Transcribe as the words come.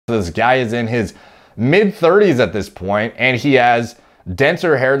This guy is in his mid-30s at this point, and he has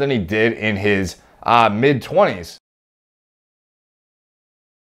denser hair than he did in his mid-20s.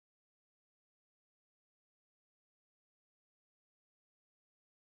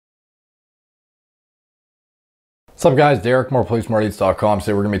 What's up guys, Derek, moreplaysmarteats.com.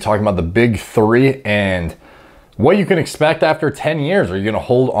 Today we're going to be talking about the big three and what you can expect after 10 years. Are you going to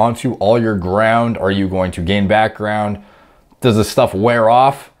hold on to all your ground? Are you going to gain background? Does this stuff wear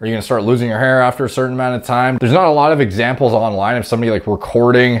off? Are you going to start losing your hair after a certain amount of time? There's not a lot of examples online of somebody like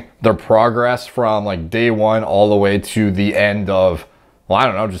recording their progress from like day one all the way to the end of, well, I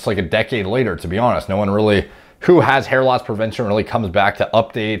don't know, just like a decade later, to be honest. No one really who has hair loss prevention really comes back to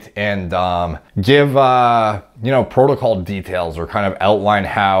update and give you know, protocol details or kind of outline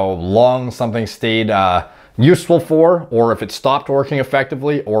how long something stayed useful for, or if it stopped working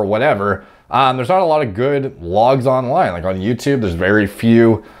effectively or whatever. There's not a lot of good logs online. Like on YouTube, there's very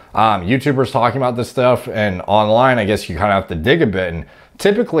few YouTubers talking about this stuff, and online, I guess you kind of have to dig a bit. And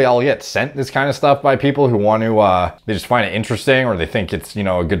typically I'll get sent this kind of stuff by people who want to, they just find it interesting, or they think it's, you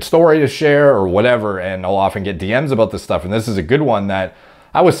know, a good story to share or whatever. And I'll often get DMs about this stuff. And this is a good one that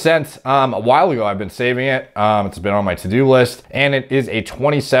I was sent a while ago. I've been saving it. It's been on my to-do list, and it is a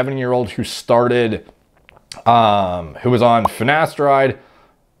 27-year-old who started, who was on finasteride,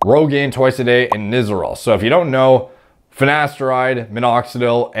 Rogaine twice a day, and Nizoral. So if you don't know, finasteride,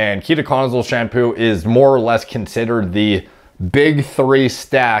 minoxidil, and ketoconazole shampoo is more or less considered the big three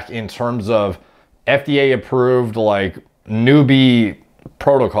stack in terms of FDA approved, like newbie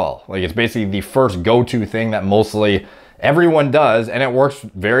protocol. Like it's basically the first go-to thing that mostly everyone does, and it works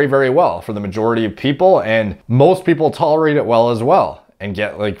very, very well for the majority of people, and most people tolerate it well as well and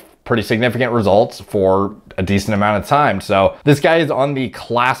get like pretty significant results for a decent amount of time. So this guy is on the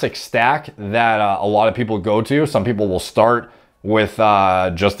classic stack that a lot of people go to. Some people will start with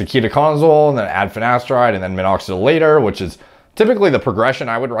just the ketoconazole and then add finasteride and then minoxidil later, which is typically the progression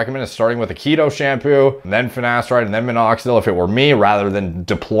I would recommend, is starting with a keto shampoo, then finasteride, and then minoxidil if it were me, rather than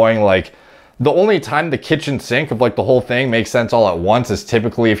deploying like, the only time the kitchen sink of like the whole thing makes sense all at once is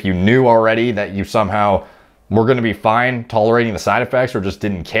typically if you knew already that you somehow were going to be fine tolerating the side effects or just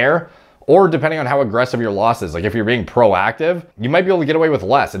didn't care, or depending on how aggressive your loss is. Like if you're being proactive, you might be able to get away with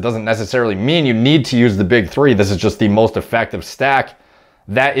less. It doesn't necessarily mean you need to use the big three. This is just the most effective stack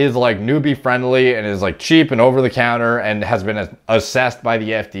that is like newbie friendly and is like cheap and over the counter and has been assessed by the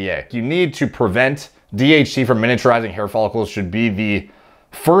FDA. You need to prevent DHT from miniaturizing hair follicles. Should be the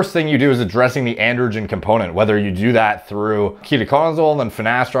first thing you do, is addressing the androgen component, whether you do that through ketoconazole and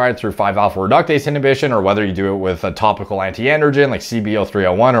finasteride through 5-alpha reductase inhibition, or whether you do it with a topical anti-androgen like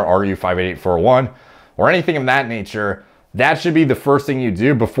CBO301 or RU58841 or anything of that nature. That should be the first thing you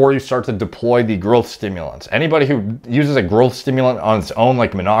do before you start to deploy the growth stimulants. Anybody who uses a growth stimulant on its own,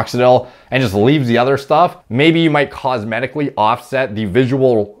 like minoxidil, and just leaves the other stuff, maybe you might cosmetically offset the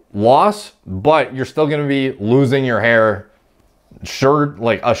visual loss, but you're still going to be losing your hair. Sure,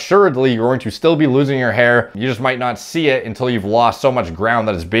 like assuredly you're going to still be losing your hair. You just might not see it until you've lost so much ground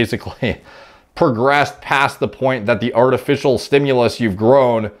that it's basically progressed past the point that the artificial stimulus you've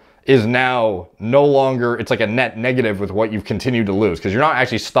grown is now no longer, it's like a net negative with what you've continued to lose, because you're not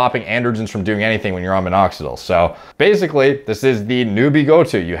actually stopping androgens from doing anything when you're on minoxidil. So basically this is the newbie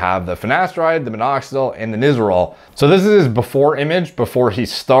go-to. You have the finasteride, the minoxidil, and the Nizoral. So this is his before image before he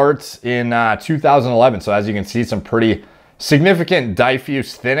starts in 2011. So as you can see, some pretty significant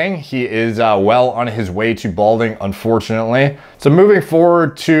diffuse thinning. He is well on his way to balding, unfortunately. So moving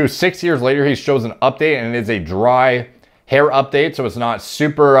forward to 6 years later, he shows an update, and it is a dry hair update. So it's not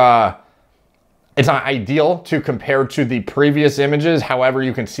super, it's not ideal to compare to the previous images. However,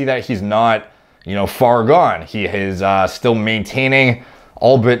 you can see that he's not, you know, far gone. He is still maintaining,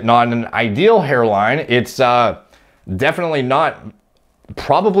 albeit not an ideal hairline. It's definitely not,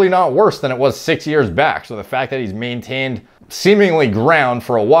 probably not worse than it was 6 years back. So the fact that he's maintained seemingly ground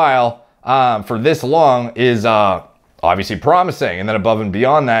for a while, for this long, is obviously promising. And then above and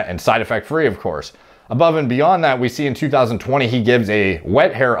beyond that, and side effect free, of course. Above and beyond that, we see in 2020, he gives a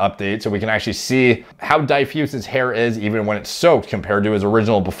wet hair update, so we can actually see how diffuse his hair is even when it's soaked compared to his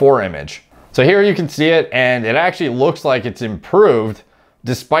original before image. So here you can see it, and it actually looks like it's improved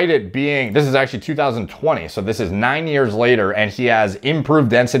despite it being, this is actually 2020, so this is 9 years later, and he has improved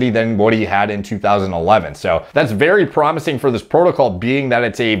density than what he had in 2011. So that's very promising for this protocol, being that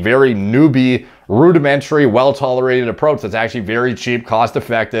it's a very newbie, rudimentary, well-tolerated approach that's actually very cheap,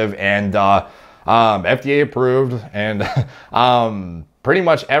 cost-effective, and FDA approved, and pretty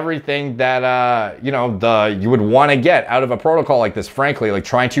much everything that you know, you would want to get out of a protocol like this. Frankly, like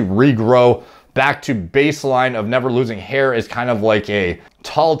trying to regrow back to baseline of never losing hair is kind of like a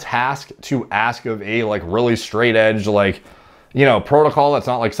tall task to ask of a like really straight edge, like, you know, protocol that's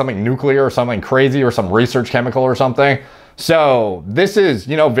not like something nuclear or something crazy or some research chemical or something. So this is,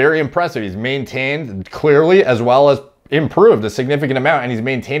 you know, very impressive. He's maintained clearly as well as improved a significant amount, and he's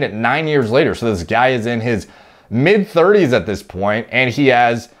maintained it 9 years later. So this guy is in his mid 30s at this point, and he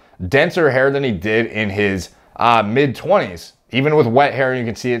has denser hair than he did in his mid 20s. Even with wet hair, you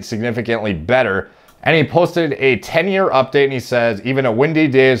can see it significantly better. And he posted a 10-year update, and he says, even a windy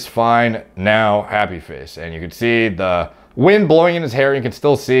day is fine now, happy face. And you can see the wind blowing in his hair. You can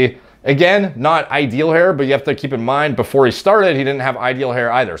still see, again, not ideal hair, but you have to keep in mind, before he started, he didn't have ideal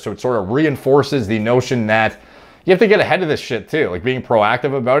hair either. So it sort of reinforces the notion that you have to get ahead of this shit too. Like, being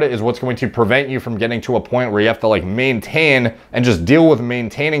proactive about it is what's going to prevent you from getting to a point where you have to like maintain and just deal with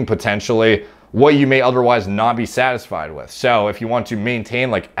maintaining potentially what you may otherwise not be satisfied with. So if you want to maintain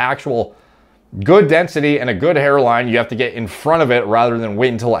like actual good density and a good hairline, you have to get in front of it rather than wait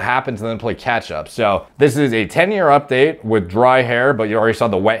until it happens and then play catch up. So this is a 10-year update with dry hair, but you already saw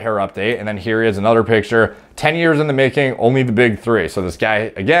the wet hair update. And then here is another picture, 10 years in the making, only the big three. So this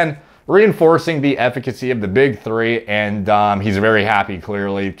guy, again, reinforcing the efficacy of the big three. And he's very happy,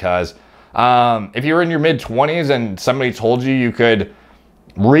 clearly, because if you're in your mid 20s and somebody told you you could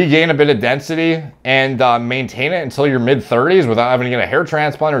regain a bit of density and maintain it until your mid 30s without having to get a hair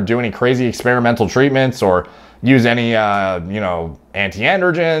transplant or do any crazy experimental treatments or use any you know,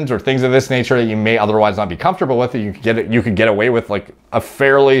 anti-androgens or things of this nature that you may otherwise not be comfortable with, you could get away with like a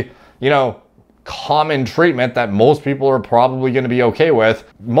fairly, you know, common treatment that most people are probably going to be okay with.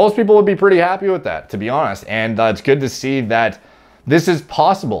 Most people would be pretty happy with that, to be honest. And it's good to see that this is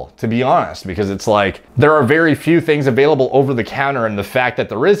possible, to be honest, because it's like there are very few things available over the counter, and the fact that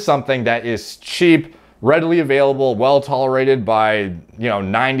there is something that is cheap, readily available, well tolerated by, you know,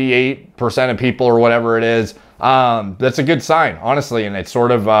 98% of people or whatever it is, that's a good sign, honestly. And it's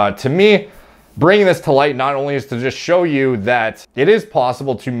sort of, to me, bringing this to light not only is to just show you that it is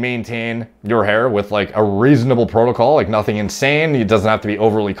possible to maintain your hair with like a reasonable protocol, like nothing insane. It doesn't have to be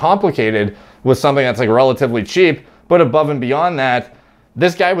overly complicated with something that's like relatively cheap. But above and beyond that,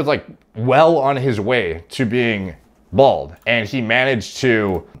 this guy was like well on his way to being bald, and he managed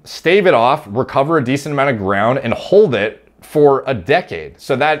to stave it off, recover a decent amount of ground, and hold it for a decade.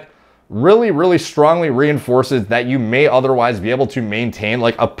 So that really, really strongly reinforces that you may otherwise be able to maintain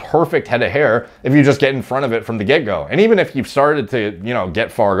like a perfect head of hair if you just get in front of it from the get-go. And even if you've started to, you know,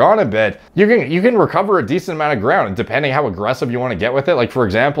 get far gone a bit, you can recover a decent amount of ground, depending how aggressive you want to get with it. Like, for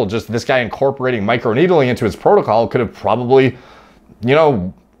example, just this guy incorporating microneedling into his protocol could have probably, you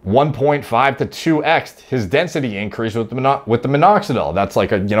know, 1.5 to 2x his density increase with the minoxidil. That's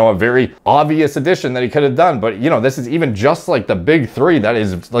like a, you know, a very obvious addition that he could have done. But, you know, this is even just like the big three. That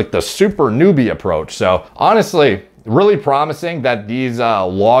is like the super newbie approach. So honestly, really promising that these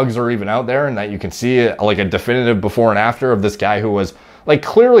logs are even out there, and that you can see like a definitive before and after of this guy who was like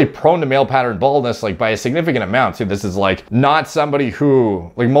clearly prone to male pattern baldness, like by a significant amount too. This is like not somebody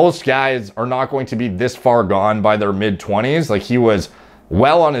who, like, most guys are not going to be this far gone by their mid 20s. Like, he was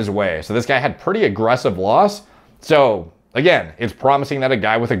well on his way. So this guy had pretty aggressive loss. So again, it's promising that a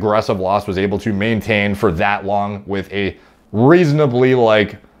guy with aggressive loss was able to maintain for that long with a reasonably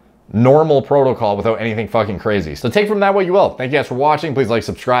like normal protocol without anything fucking crazy. So take from that what you will. Thank you guys for watching. Please like,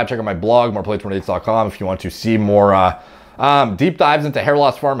 subscribe, check out my blog, moreplatesmoredates.com, if you want to see more deep dives into hair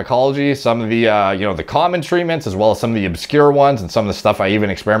loss pharmacology, some of the you know, the common treatments, as well as some of the obscure ones, and some of the stuff I even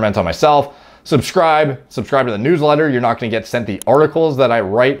experiment on myself. Subscribe to the newsletter. You're not going to get sent the articles that I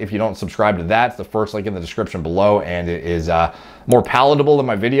write if you don't subscribe to that. It's the first link in the description below, and it is more palatable than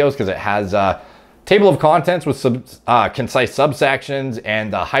my videos because it has table of contents with concise subsections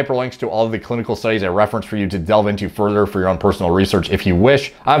and hyperlinks to all of the clinical studies I reference for you to delve into further for your own personal research if you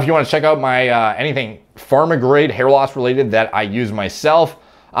wish. If you want to check out my anything pharma grade hair loss related that I use myself,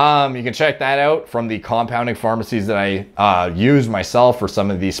 you can check that out from the compounding pharmacies that I use myself for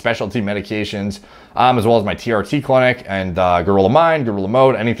some of the specialty medications, as well as my TRT clinic and Gorilla Mind, Gorilla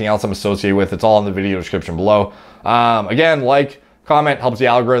Mode, anything else I'm associated with. It's all in the video description below. Again, like, comment, helps the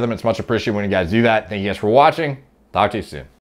algorithm. It's much appreciated when you guys do that. Thank you guys for watching. Talk to you soon.